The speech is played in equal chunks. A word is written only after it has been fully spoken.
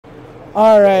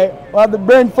Alright, we have the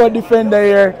Brentford defender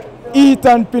here,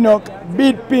 Ethan Pinnock,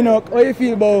 big Pinnock. How you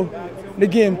feel about the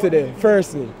game today,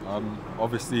 firstly?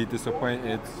 Obviously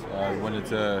disappointed. Wanted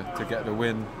to get the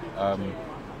win. I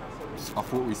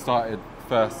thought we started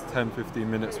first 10-15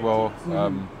 minutes well.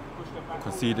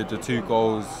 Conceded the 2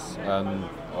 goals, and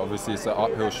obviously it's an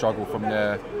uphill struggle from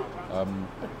there.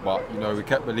 But you know, we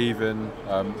kept believing.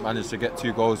 Managed to get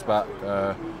 2 goals back.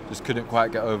 Just couldn't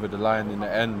quite get over the line in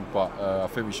the end. But I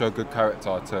think we showed good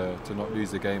character to not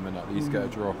lose the game and at least get a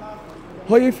draw.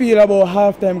 How you feel about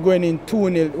halftime going in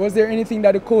 2-0? Was there anything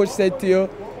that the coach said to you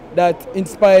that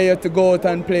inspired you to go out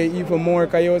and play even more?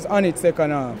 Because you was on it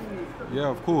second half. Yeah,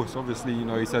 of course. Obviously, you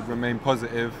know, he said remain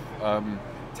positive,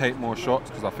 take more shots,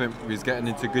 because I think we was getting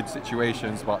into good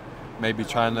situations, but maybe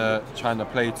trying to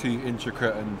play too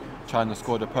intricate and trying to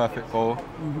score the perfect goal.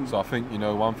 So I think, you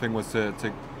know, one thing was to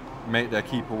make their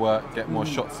keeper work, get more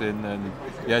shots in, and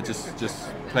yeah, just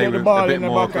play with a bit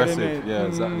more aggressive. Yeah,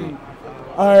 exactly.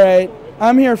 All right,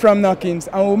 I'm here from KNOCKINZ,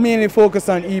 and we'll mainly focus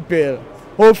on EPL.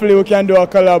 Hopefully we can do a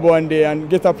collab one day and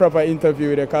get a proper interview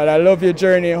with you, because I love your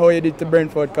journey, how you did to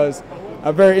Brentford, because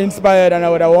I'm very inspired and I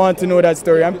would want to know that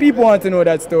story, and people want to know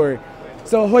that story.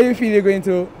 So how you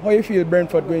feel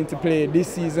Brentford going to play this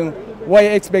season? What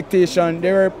your expectation?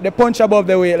 They punched above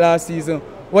the weight last season.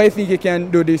 What do you think you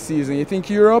can do this season? You think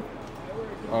Europe?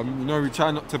 You know, we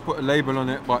try not to put a label on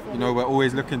it, but you know, we're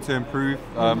always looking to improve.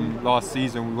 Last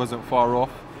season we wasn't far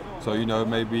off, so you know,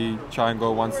 maybe try and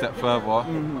go one step further.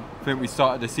 I think we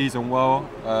started the season well,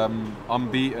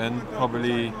 unbeaten.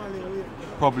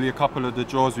 Probably a couple of the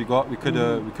draws we got, we could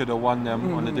have won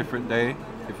them on a different day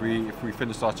if we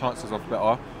finished our chances off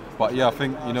better. But yeah, I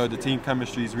think, you know, the team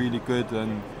chemistry is really good,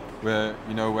 and we're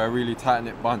a really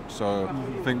tight-knit bunch. So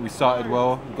I think we started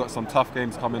well. We've got some tough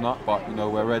games coming up, but you know,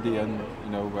 we're ready, and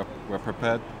you know, we're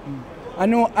prepared. I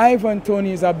know Ivan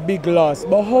Toney is a big loss,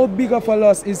 but how big of a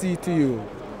loss is he to you?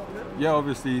 Yeah,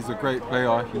 obviously he's a great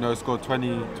player. You know, scored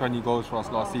 20 goals for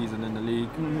us last season in the league.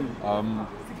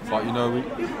 But you know,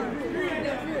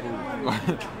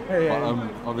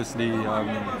 obviously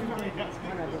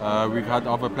we've had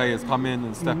other players come in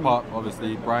and step up.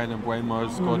 Obviously Brian and Buemo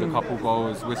scored a couple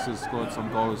goals, Whistler scored some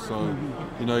goals, so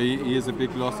you know, he is a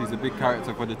big loss. He's a big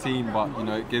character for the team, but you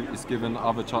know, it's given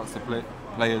other chance to play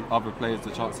other players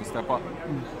the chance to step up.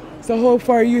 So how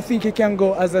far you think you can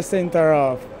go as a centre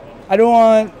half? I don't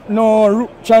want no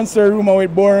transfer rumour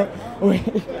with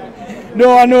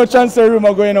don't want no transfer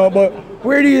rumour going on, but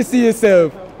where do you see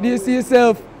yourself? Do you see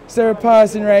yourself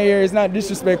surpassing right here? It's not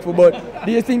disrespectful, but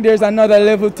do you think there's another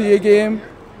level to your game?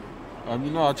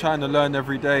 You know, I'm trying to learn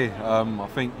every day. I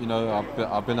think, you know,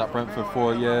 I've been at Brentford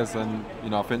 4 years, and you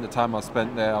know, I think the time I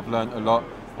spent there, I've learned a lot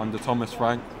under Thomas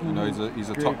Frank. You know, he's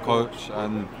a top coach,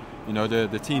 and you know,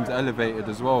 the team's elevated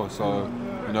as well. So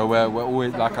you know, we're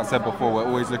always, like I said before, we're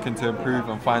always looking to improve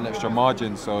and find extra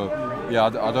margins. So yeah,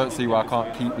 I don't see why I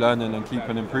can't keep learning and keep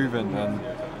on improving. And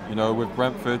you know, with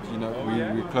Brentford, you know, we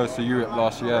were close to Europe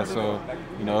last year, so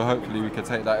you know, hopefully we can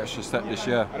take that extra step this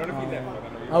year.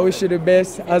 I wish you the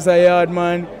best as a yard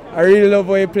man. I really love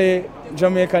how you play.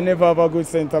 Jamaica never have a good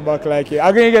centre back like you.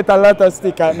 I'm going to get a lot of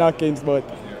stick at KNOCKINZ, but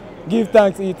give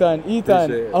thanks, Ethan.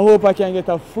 Ethan, I hope I can get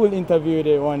a full interview with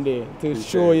you one day to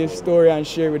show your story and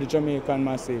share with the Jamaican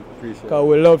massive. Because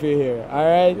we love you here. All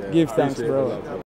right? Yeah, give thanks, bro.